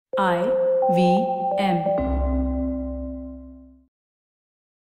IVM.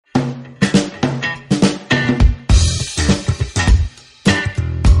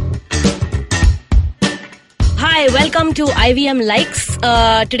 Hi, welcome to IVM Likes.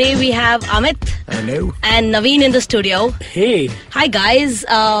 Today we have Amit. Hello. And Naveen in the studio. Hey. Hi guys.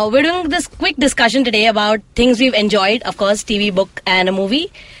 We're doing this quick discussion today about things we've enjoyed. Of course, TV, book and a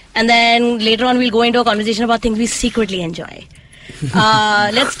movie. And then later on we'll go into a conversation about things we secretly enjoy.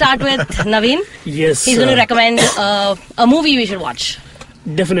 Let's start with Naveen. Yes. He's going to recommend a movie we should watch.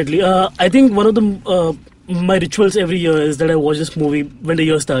 Definitely. I think one of the my rituals every year is that I watch this movie when the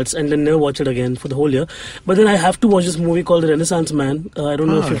year starts and then never watch it again for the whole year. But then I have to watch this movie called The Renaissance Man. I don't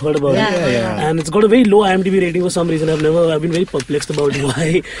know if you've heard about it. Yeah. And it's got a very low IMDb rating for some reason. I've been very perplexed about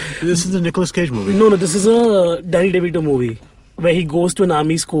why. This is the Nicolas Cage movie. No, this is a Danny DeVito movie where he goes to an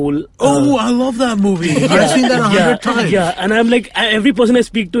army school. I love that movie. I've seen that 100 times. Yeah, and I'm like, every person I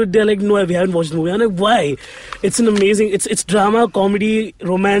speak to, they're like, no, we haven't watched the movie. I'm like, why? It's an amazing, it's drama, comedy,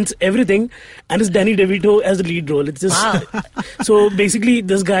 romance, everything, and it's Danny DeVito as the lead role. It's just, Wow. So basically,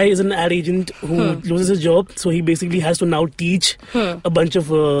 this guy is an ad agent who loses his job, so he basically has to now teach a bunch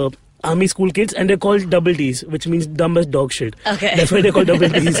of army school kids, and they're called double Ds, which means dumb as dog shit. Okay. That's why they're called double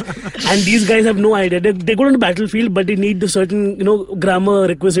Ds. And these guys have no idea. They go on the battlefield, but they need the certain, grammar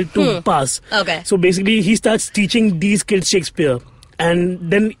requisite to pass. Okay. So basically, he starts teaching these kids Shakespeare. And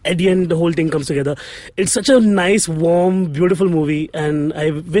then at the end, the whole thing comes together. It's such a nice, warm, beautiful movie, and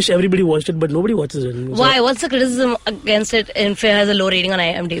I wish everybody watched it, but nobody watches it. So Why? What's the criticism against it if it has a low rating on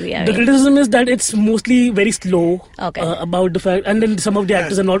IMDb? the criticism is that it's mostly very slow. Okay. About the fact, and then some of the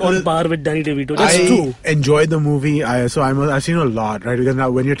actors are not on par with Danny DeVito. That's I true. enjoyed the movie. I've seen a lot, right? Because now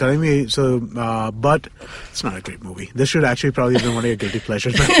when you're telling me, but it's not a great movie. This should actually probably have been one of your guilty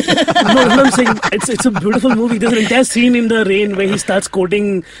pleasures. No, what I'm saying, it's a beautiful movie. There's an entire scene in the rain where he starts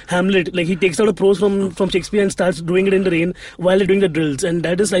quoting Hamlet. Like he takes out a prose from Shakespeare and starts doing it in the rain while they're doing the drills. And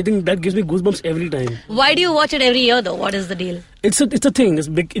that is, I think, that gives me goosebumps every time. Why do you watch it every year though? What is the deal? It's a thing.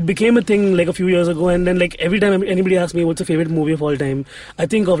 It became a thing like a few years ago, and then like every time anybody asks me what's your favorite movie of all time, I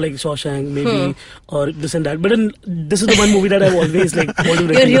think of like Shawshank maybe or this and that. But then this is the one movie that I've always like. Your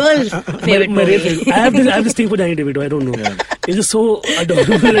real favorite my real movie. favorite. I have this thing for Danny DeVito. I don't know. Yeah. It's just so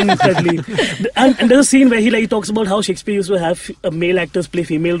adorable and cuddly. And there's a scene where he talks about how Shakespeare used to have male actors play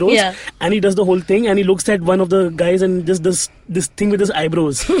female roles, and he does the whole thing, and he looks at one of the guys and just does this thing with his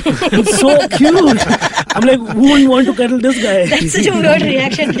eyebrows. It's so cute. I'm like, who wouldn't want to cuddle this guy? That's such a weird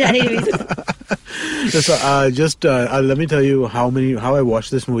reaction to Danny DeVito. So, let me tell you how I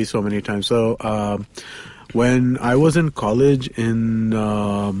watched this movie so many times. So, when I was in college in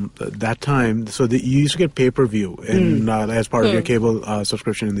that time, so you used to get pay-per-view as part of your cable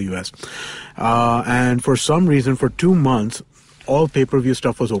subscription in the US. And for some reason, for 2 months, all pay-per-view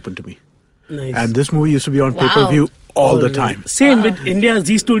stuff was open to me. Nice. And this movie used to be on pay-per-view all the time. Same with India.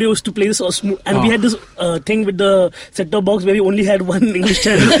 Z Studios to play this and we had this thing with the set-top box where we only had one English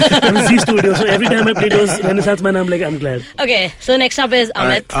channel. It was Z Studios. So every time I played those Renaissance Man, I'm like, I'm glad. Okay, so next up is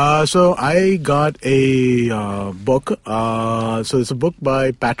Amit. So I got a book. So it's a book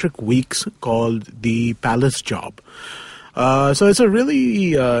by Patrick Weeks called The Palace Job. So it's a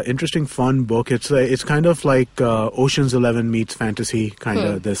really interesting, fun book. It's kind of like Ocean's 11 meets fantasy, kind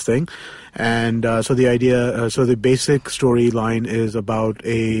of this thing. And so the basic storyline is about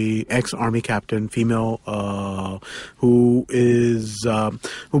a ex-army captain, female, who's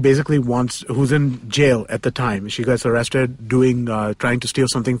in jail at the time. She gets arrested trying to steal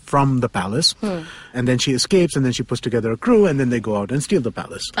something from the palace, and then she escapes, and then she puts together a crew, and then they go out and steal the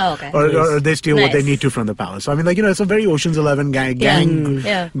palace. Oh, okay. Or they steal what they Nice. need to from the palace. So, I mean, it's a very Ocean's 11 gang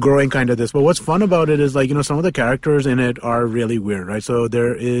growing kind of this. But what's fun about it is some of the characters in it are really weird, right? So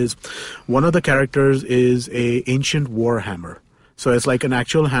there is one of the characters is a ancient war hammer. So it's like an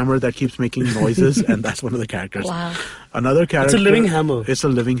actual hammer that keeps making noises, and that's one of the characters. Wow. Another character. It's a living hammer. It's a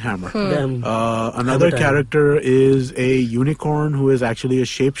living hammer. Damn. Another Hammer time. character is a unicorn who is actually a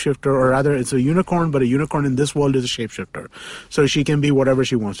shapeshifter, or rather, it's a unicorn, but a unicorn in this world is a shapeshifter. So she can be whatever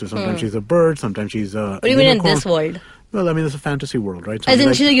she wants to. Sometimes she's a bird, sometimes she's a What do you mean in unicorn. this world? Well, I mean, it's a fantasy world, right? So As in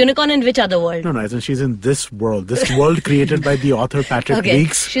like- she's a unicorn in which other world? No, as in she's in this world created by the author Patrick Okay.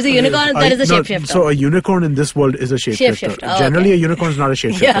 Weeks. She's a unicorn that is a shapeshifter. So a unicorn in this world is a shapeshifter. Shapeshifter, oh, Generally, okay. a unicorn is not a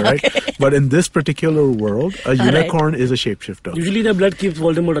shapeshifter, Yeah, right? okay. But in this particular world, a unicorn is a shapeshifter. Usually the blood keeps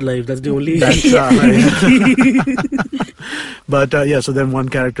Voldemort alive. That's the only... But so then one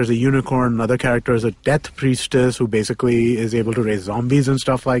character is a unicorn, another character is a death priestess who basically is able to raise zombies and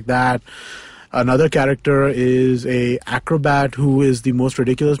stuff like that. Another character is a acrobat who is the most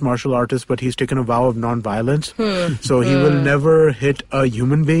ridiculous martial artist, but he's taken a vow of non-violence. So he will never hit a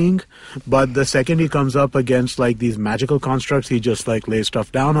human being, but the second he comes up against like these magical constructs, he just like lays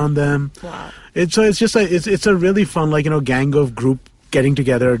stuff down on them. Wow. It's a really fun, like, gang of group getting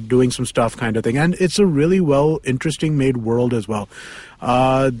together, doing some stuff kind of thing. And it's a really interesting made world as well.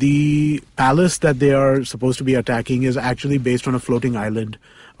 The palace that they are supposed to be attacking is actually based on a floating island.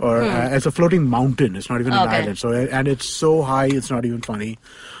 Or it's a floating mountain. It's not even an island. So and it's so high, it's not even funny.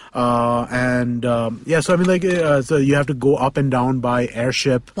 So I mean, so you have to go up and down by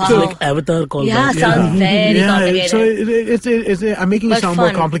airship. Wow. So like Avatar called. Yeah, sounds very complicated. So it's I'm making it sound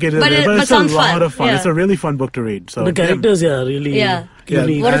more complicated, but it's a lot of fun. Yeah. It's a really fun book to read. So The characters, really. Yeah.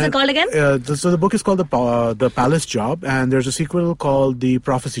 Unique. What is it called again? So the book is called The Palace Job, and there's a sequel called The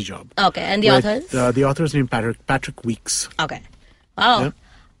Prophecy Job. Okay, and the authors? The author is named Patrick Weeks. Okay. Wow. Yeah.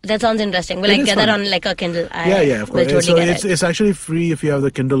 That sounds interesting. Will I get that on like a Kindle? Yeah, of course. Totally So get it's actually free if you have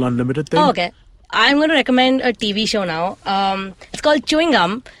the Kindle Unlimited thing. Oh, okay. I'm going to recommend a TV show now. It's called Chewing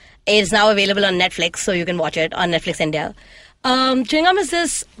Gum. It's now available on Netflix, so you can watch it on Netflix India. Chewing Gum is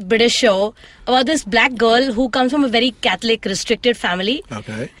this British show about this black girl who comes from a very Catholic restricted family.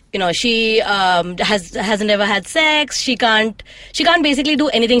 Okay. She hasn't ever had sex. She can't basically do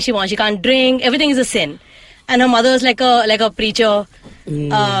anything she wants. She can't drink. Everything is a sin. And her mother is like a preacher.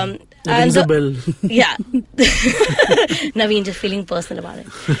 Rings a bell. Yeah. Naveen just feeling personal about it.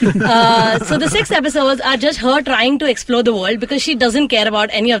 So the 6 episodes are just her trying to explore the world because she doesn't care about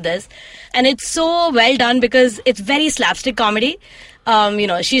any of this. And it's so well done because it's very slapstick comedy.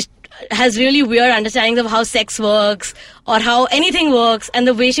 She has really weird understandings of how sex works or how anything works, and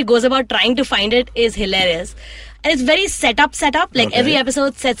the way she goes about trying to find it is hilarious. And it's very set up. Like every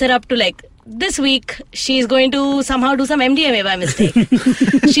episode sets her up to like, this week she's going to somehow do some MDMA by mistake.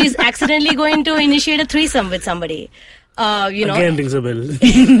 She's accidentally going to initiate a threesome with somebody. Again rings a bell.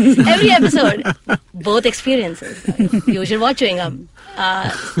 Every episode, both experiences. You should watch Chewing Gum.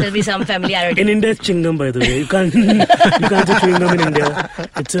 There'll be some familiarity. In India, it's chewing gum, by the way. You can't say chewing gum in India.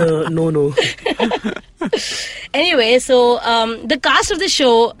 It's a no. Anyway, so the cast of the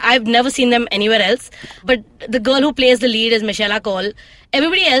show, I've never seen them anywhere else. But the girl who plays the lead is Michelle Cole.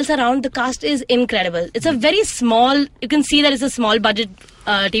 Everybody else around, the cast is incredible. It's a very small, you can see that it's a small budget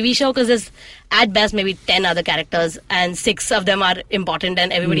TV show because there's at best maybe 10 other characters and 6 of them are important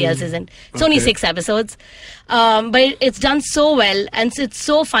and everybody else isn't. It's only 6 episodes. But it's done so well and it's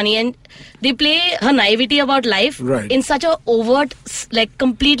so funny, and they play her naivety about life in such a overt, like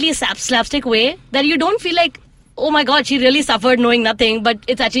completely slapstick way that you don't feel like, oh my god, she really suffered knowing nothing, but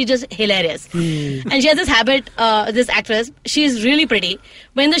it's actually just hilarious. And she has this habit, this actress, she's really pretty,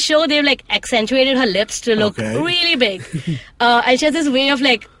 but in the show they've like accentuated her lips to look really big. And she has this way of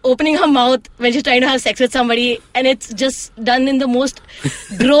like opening her mouth when she's trying to have sex with somebody, and it's just done in the most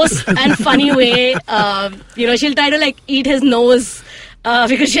gross and funny way. She'll try to like eat his nose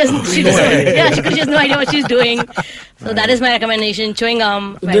because she has no idea what she's doing. So that is my recommendation, Chewing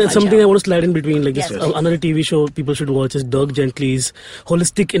Gum. There's something I want to slide in between, like this. Another TV show people should watch is Dirk Gently's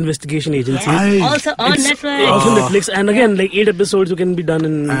Holistic Investigation Agency. Also on Netflix. Also on Netflix, and again, like 8 episodes, you can be done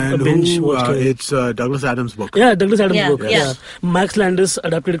in a binge. It's Douglas Adams' book. Yeah, Douglas Adams' book. Yeah. Max Landis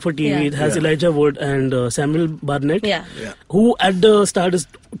adapted it for TV. It has Elijah Wood and Samuel Barnett, who at the start is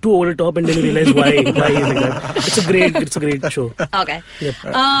too over the top, and then you realize why he's like that. It's a great show. Okay.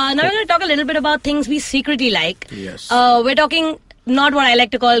 Now we're going to talk a little bit about things we secretly like. Yes. We're talking not what I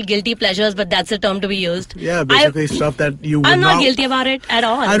like to call guilty pleasures, but that's the term to be used. Yeah, basically stuff that you would I'm not guilty about it at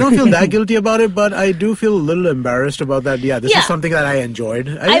all. I don't feel that guilty about it, but I do feel a little embarrassed about that. Yeah, this is something that I enjoyed.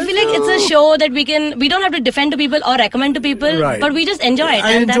 I feel like it's a show that we don't have to defend to people or recommend to people, but we just enjoy it.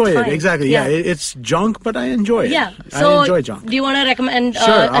 I enjoy it, fine. exactly. Yeah, it's junk, but I enjoy it. Yeah, so I enjoy junk. Do you want to recommend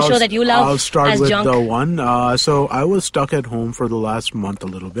a show that you love? I'll start with junk? the one. So I was stuck at home for the last month a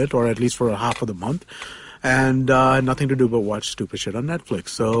little bit, or at least for half of the month. And nothing to do but watch stupid shit on Netflix.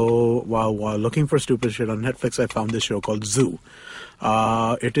 So while looking for stupid shit on Netflix, I found this show called Zoo.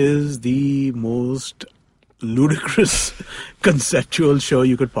 It is the most ludicrous conceptual show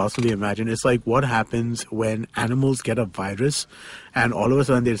you could possibly imagine. It's like what happens when animals get a virus and all of a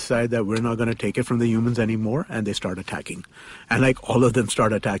sudden they decide that we're not going to take it from the humans anymore, and they start attacking. And like all of them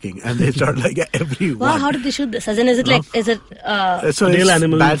start attacking, and they start like everyone. Wow, how did they shoot this? As in, is it so real it's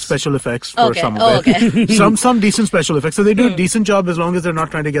animals? Bad special effects for some of it. Some decent special effects. So they do a decent job as long as they're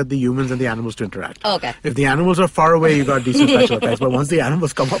not trying to get the humans and the animals to interact. Okay. If the animals are far away, you got decent special effects. But once the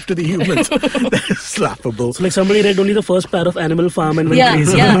animals come up to the humans, they're slappable. show. So like somebody read only the first part of Animal Farm and went Yeah,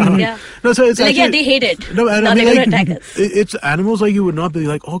 crazy. yeah. No, so it's Like, actually, they hate it. No, and Now I mean, they're like, gonna attack us. it's animals like you would not be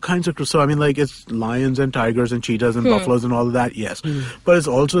like all kinds of. So I mean, like it's lions and tigers and cheetahs and buffaloes and all of that. Yes, but it's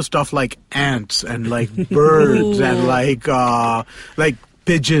also stuff like ants and like birds and like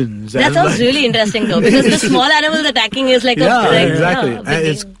pigeons. That and sounds like, really interesting though, because the small animals attacking is like yeah, exactly. a big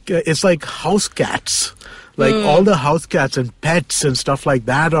And deal. it's like house cats. Like all the house cats and pets and stuff like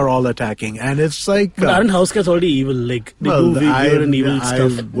that are all attacking, and it's like. But aren't house cats already evil? Like they do weird and evil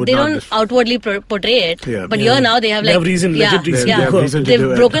stuff. They don't outwardly portray it, Yeah. but here now they have like have reason, legit reason. They have reason to They've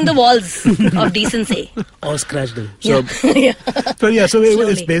do it. broken the walls of decency. Or scratch them. So, but yeah, so it's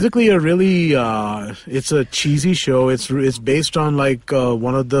Slowly. basically a really it's a cheesy show. It's based on like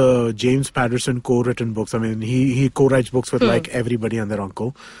one of the James Patterson co-written books. I mean, he co-writes books with like everybody and their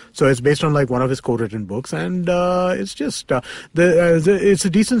uncle. So it's based on like one of his co-written books, and it's just it's a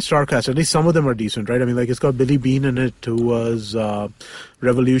decent star cast. At least some of them are decent, right? I mean, like it's got Billy Bean in it, who was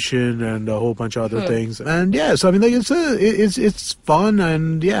Revolution and a whole bunch of other things. And yeah, so I mean, like it's fun,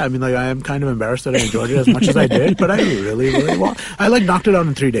 and yeah, I mean, like I am kind of embarrassed that I enjoyed it as much as I did, but I really I like knocked it out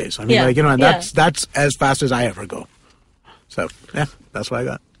in 3 days. I mean, like and that's as fast as I ever go. So yeah, that's what I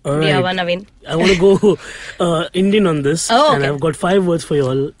got. All right. Yeah, one Naveen. I want to go Indian on this. Oh, and okay. I've got 5 words for you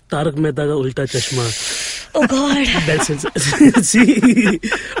all. Tarak Mehta ka Ulta Chashma. Oh God. That's it. See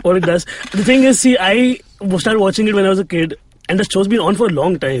what it does. The thing is, see, I started watching it when I was a kid. And the show's been on for a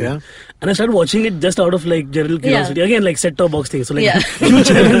long time. Yeah. And I started watching it just out of like general curiosity. Yeah. Again, like set-top box thing. So like Yeah. huge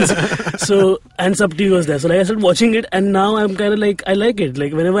channels. So, and sub TV was there. So like I started watching it, and now I'm kind of like, I like it.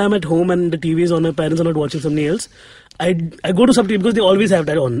 Like whenever I'm at home and the TV is on, my parents are not watching something else, I go to sub TV because they always have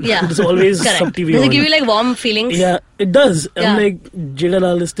that on. Yeah. There's always Correct. sub TV Does on. it give you like warm feelings? Yeah, it does. Yeah. I'm like,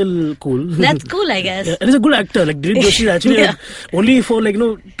 Jedalal is still cool. That's cool, I guess. Yeah, and he's a good actor. Like Dilip Joshi is actually Yeah. only for like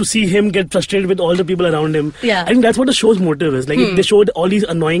to see him get frustrated with all the people around him. Yeah. I think that's what the show's motive is. Like they showed all these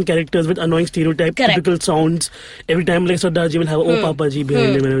annoying characters with annoying stereotype, Correct. typical sounds. Every time like Sardarji will have oh Papa Ji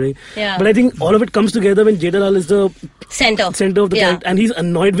behind him and everything. Yeah. But I think all of it comes together when Jedalal is the Center center of the character, and he's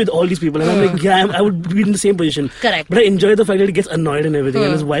annoyed with all these people. And I'm like, yeah, I would be in the same position. Correct. But I enjoy the fact that he gets annoyed and everything,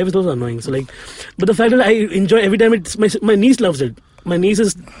 and his wife is also annoying. So like, but the fact that I enjoy every time it's my niece loves it. My niece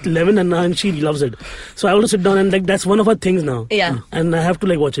is 11 and she loves it. So I want to sit down and like that's one of her things now. Yeah. And I have to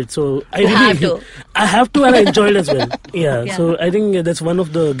like watch it. So I You really have to. I have to, and I enjoy it as well. Yeah. Yeah. So I think that's one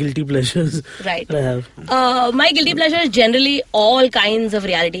of the guilty pleasures Right. that I have. My guilty pleasure is generally all kinds of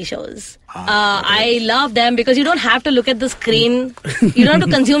reality shows. I love them because you don't have to look at the screen. You don't have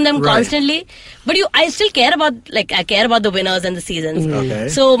to consume them Right. constantly. But I still care about I care about the winners and the seasons. Okay.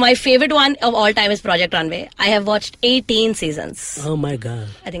 So my favorite one of all time is Project Runway. I have watched 18 seasons. Oh my god.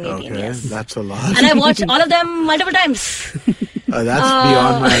 I think 18, Okay, yes. that's a lot. And I watched all of them multiple times. That's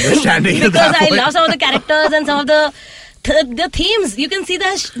beyond my understanding. at Because that I point. love some of the characters and some of the themes. You can see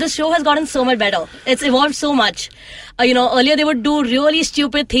that the show has gotten so much better. It's evolved so much. Earlier they would do really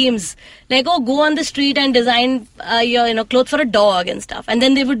stupid themes, like go on the street and design your clothes for a dog and stuff. And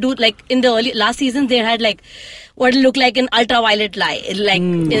then they would do like in the last season they had like what it looked like an ultraviolet light,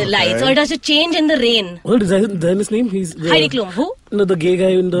 light. So it has to change in the rain. What is his name? He's Heidi Klum, who? No, the gay guy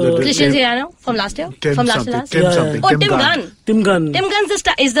in the Christian Siriano from last year, Tim from last something. to last. Tim Yeah, something. Oh, Tim Tim Gunn. Gunn. Tim Gunn. Tim Gunn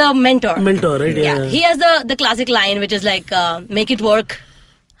is the mentor. Mentor, right? Yeah. He has the classic line which is like, make it work.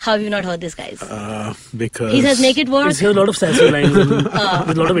 How have you not heard this, guys? Because He says, make it work. He's got a lot of sassy lines and there's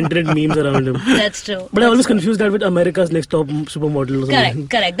a lot of internet memes around him. That's true. But I always confuse that with America's Next Top Supermodel or something.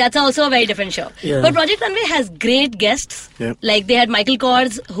 Correct. That's also a very different show. Yeah. But Project Runway has great guests. Yep. Like they had Michael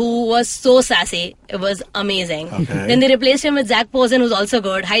Kors, who was so sassy. It was amazing. Okay. Then they replaced him with Zach Posen, who's also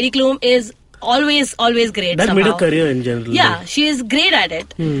good. Heidi Klum is always great. That somehow. made a career in general. Yeah, she is great at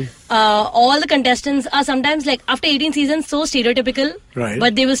it. All the contestants are sometimes like after 18 seasons so stereotypical, Right.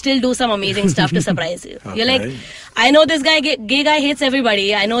 but they will still do some amazing stuff to surprise you. You're like, Okay. I know this gay guy hates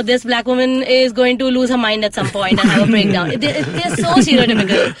everybody. I know this black woman is going to lose her mind at some point and have a breakdown. They're so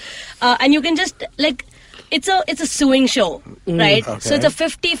stereotypical, and you can just like, it's a suing show, right? Okay. So it's a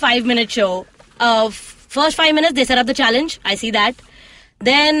 55-minute show. First 5 minutes they set up the challenge. I see that.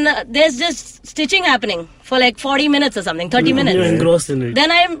 Then there's just stitching happening for like 40 minutes or something, 30 minutes. You're engrossed in it.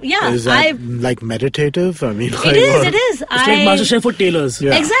 Then is that like meditative? I mean, like, it is. It's like MasterChef for tailors.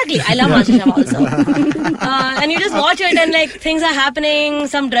 Yeah. Exactly. I love MasterChef also. And you just watch it and like things are happening,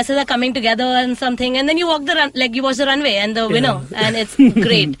 some dresses are coming together and something, and then you watch the runway and the winner, and it's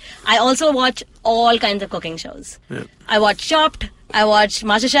great. I also watch all kinds of cooking shows. Yeah. I watch Chopped, I watched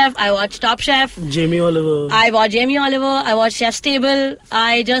MasterChef. I watched Top Chef. Jamie Oliver. I watched Jamie Oliver. I watched Chef's Table.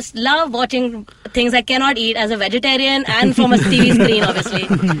 I just love watching things I cannot eat as a vegetarian and from a TV screen, obviously.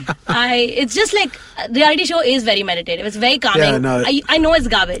 It's just like reality show is very meditative. It's very calming. Yeah, no. I know it's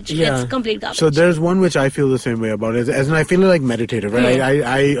garbage. Yeah. It's complete garbage. So there's one which I feel the same way about it, as in I feel it like meditative, right? Mm.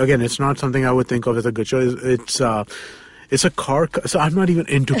 I again, it's not something I would think of as a good show. It's a car. So I'm not even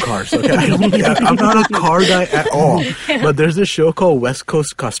into cars. Okay, I'm not a car guy at all. But there's this show called West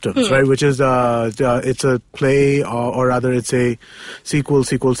Coast Customs, right? Which is it's a play, or rather, it's a sequel, or a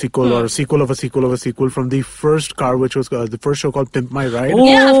sequel of a sequel of a sequel from the first car, which was the first show called Pimp My Ride. Oh,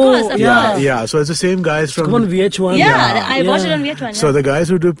 yeah, of course. Yeah. So it's the same guys from. Come on, VH1. Yeah, I watched it on VH1. So the guys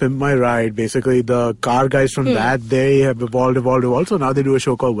who do Pimp My Ride, basically the car guys from that, they have evolved. So now they do a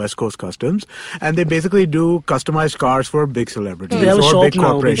show called West Coast Customs, and they basically do customized cars for big celebrities They have a or shop big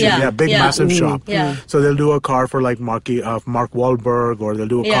now, corporations. basically. Big massive shop. Yeah. So they'll do a car for like Mark Wahlberg, or they'll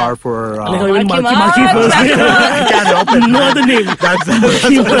do a car for. Like how even Marky Marky Mark. first. I can't help it. No other name.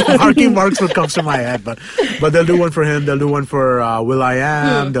 That's Marky Mark's what comes to my head, but they'll do one for him. They'll do one for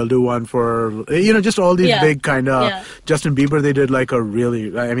Will.i.am. They'll do one for just all these big kind of Justin Bieber. They did like a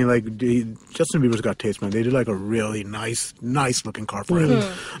really, Justin Bieber's got taste, man. They did like a really nice looking car for him.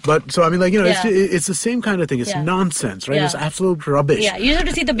 But so it's the same kind of thing. It's nonsense, right? Yeah. It's absolute rubbish. Yeah, you have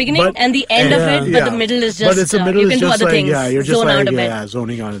to see the beginning But- and the end of it, but the middle is just But it's the middle you is can do just other like things. you're just zone like out a bit.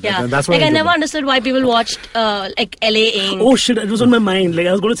 zoning out a bit. Yeah, And that's why like I do never that. understood why people watched like LA Inc. Oh shit, it was on my mind. Like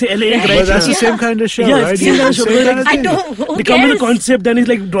I was going to say LA Inc. Right. right But that's the now. same kind of show, Yeah, right? it's the same kind of show. Same kind of I thing. don't. Who They come with a cares? concept, then he's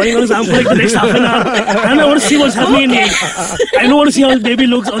like drawing on his arm for like the next half an hour. And I want to see what's happening in it. I don't want to see how his baby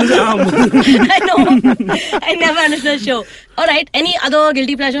looks on his arm. I know. I never understood the show. All right. Any other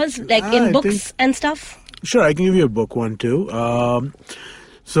guilty pleasures like in I books think- and stuff? Sure, I can give you a book one too.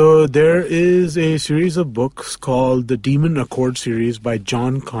 So there is a series of books called the Demon Accord series by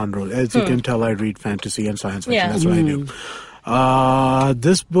John Conroe. As you can tell, I read fantasy and science fiction. Yeah. That's what I do.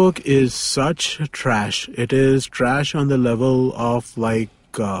 This book is such trash. It is trash on the level of like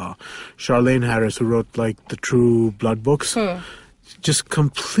Charlaine Harris, who wrote like the True Blood books. Just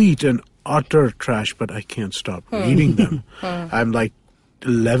complete and utter trash, but I can't stop reading them. I'm like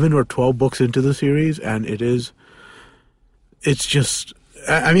 11 or 12 books into the series, and it's just,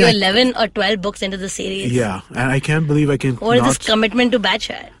 I mean, You're 11 or 12 books into the series. yeah, and I can't believe I can What is not... this commitment to bad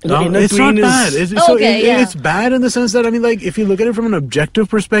shit? No, Inner it's not Queen is- bad. It's, Oh, okay, yeah. It's bad in the sense that, I mean, like, if you look at it from an objective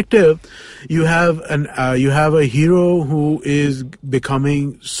perspective, you have a hero who is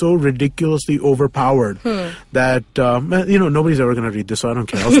becoming so ridiculously overpowered that nobody's ever going to read this, so I don't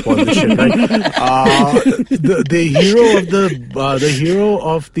care. I'll spoil this shit, right? The hero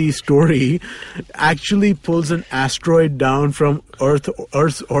of the story actually pulls an asteroid down from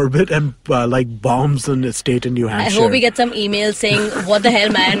Earth's orbit and like bombs an estate in New I Hampshire. hope we get some emails saying, what the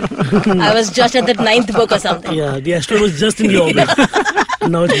hell, man? I was just at the 9th book or something. Yeah, the asteroid was just in the orbit.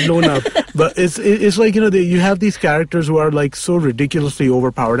 Now it's blown up. But it's like, you have these characters who are like so ridiculously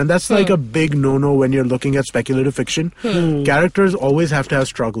overpowered, and that's like a big no-no when you're looking at speculative fiction. Characters always have to have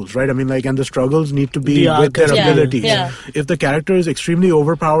struggles, right? I mean, like, and the struggles need to be The arc with their has to be- abilities. Yeah. If the character is extremely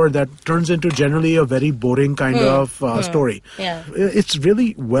overpowered, that turns into generally a very boring kind of story. Yeah. It's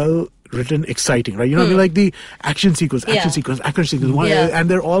really well written, exciting, right? You know what I mean? Like the action sequence, Yeah. one, Yeah. and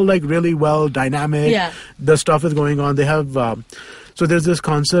they're all like really well dynamic. Yeah. The stuff is going on. They have so there's this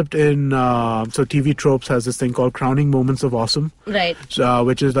concept in so TV Tropes has this thing called crowning moments of awesome, Right.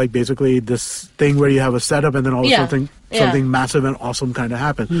 which is like basically this thing where you have a setup and then all of Yeah. something Yeah. massive and awesome kind of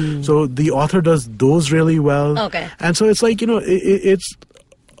happens. So the author does those really well. Okay. And so it's like, it's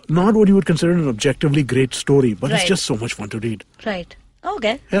not what you would consider an objectively great story, but it's Right. just so much fun to read. Right.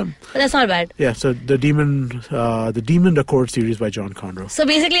 Okay. Yeah. But that's not bad. Yeah, so the Demon Accord series by John Conroe. So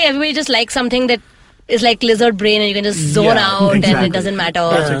basically, everybody just likes something that is like lizard brain and you can just zone Yeah, out and exactly. it doesn't matter.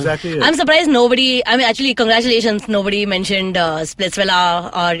 That's exactly it. I'm surprised nobody, I mean, actually, congratulations, nobody mentioned Splitsvilla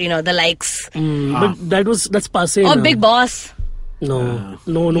or, the likes. But that's passé. Or now. Big Boss. No,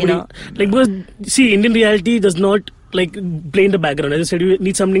 nobody. know? Like, because, see, Indian reality does not, like, play in the background. As I said, you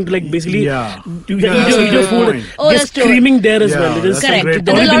need something to, like, basically... Yeah. You Yeah, get that's eat a your great food. point. Oh, They're that's true. screaming there as Yeah, well. There's that's a Correct. great And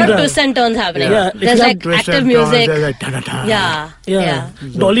there's a lot Bindra. of twists and turns happening. Yeah, like There's you like Twist active and music. turns, there's like, ta-ta-ta. Yeah.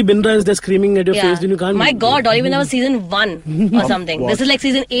 Dolly Bindra is there screaming at your face, then you can't... My God, Dolly Bindra was season 1 or something. What? This is like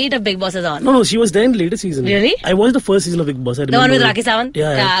season 8 of Big Boss is on. No, she was there in the later season. Really? I watched the first season of Big Boss. I The one remember. with Rakhi Sawant?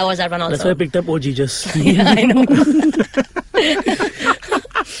 Yeah. I watched that one also. That's why I picked up OG just. Yeah, I know.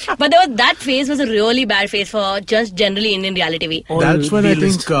 But that phase was a really bad phase for just generally Indian reality TV. That's when I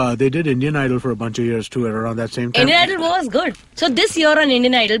think they did Indian Idol for a bunch of years too, around that same time. Indian Idol was good. So this year on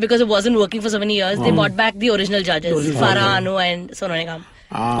Indian Idol, because it wasn't working for so many years, they brought back the original judges, Farah, Anu and Sonu Nigam.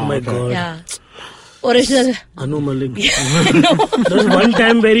 Oh my God. Yeah. Original. Anu Malik. There was one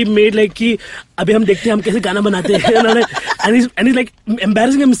time where he made like कि अभी हम देखते हैं हम कैसे गाना बनाते हैं and he's like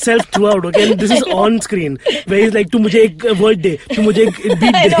embarrassing himself throughout. Okay, and this is on screen where he's like तू मुझे एक word दे, तू मुझे एक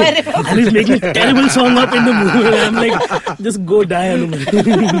beat they, and he's making a terrible song up in the movie. And I'm like, just go die, Anu Malik.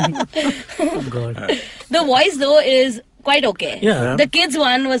 Oh God. The voice though is quite okay. Yeah. The kids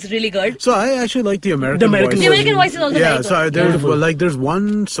one was really good. So I actually like the American voice. The American voice is also very good. So there's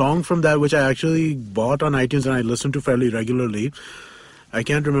one song from that which I actually bought on iTunes and I listen to fairly regularly. I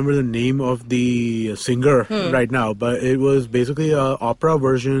can't remember the name of the singer right now, but it was basically an opera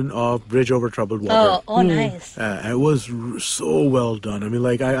version of Bridge Over Troubled Water. Oh, nice. It was so well done. I mean,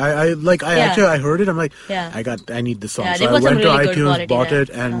 like I heard it. I'm like, I need this song. Yeah, so I went to iTunes, bought it,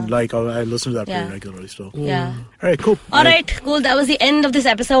 and I listened to that pretty regularly still. Yeah. All right, cool. All right, cool. That was the end of this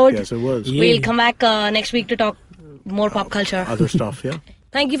episode. Yes, it was. We'll come back next week to talk more pop culture. Other stuff, yeah.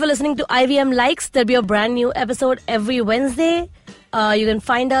 Thank you for listening to IVM Likes. There'll be a brand new episode every Wednesday. You can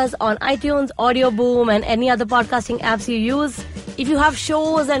find us on iTunes, Audio Boom, and any other podcasting apps you use. If you have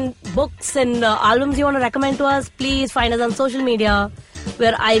shows and books and albums you want to recommend to us, please find us on social media.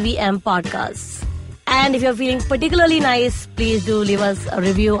 We're IVM Podcasts. And if you're feeling particularly nice, please do leave us a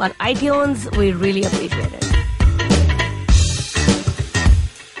review on iTunes. We really appreciate it.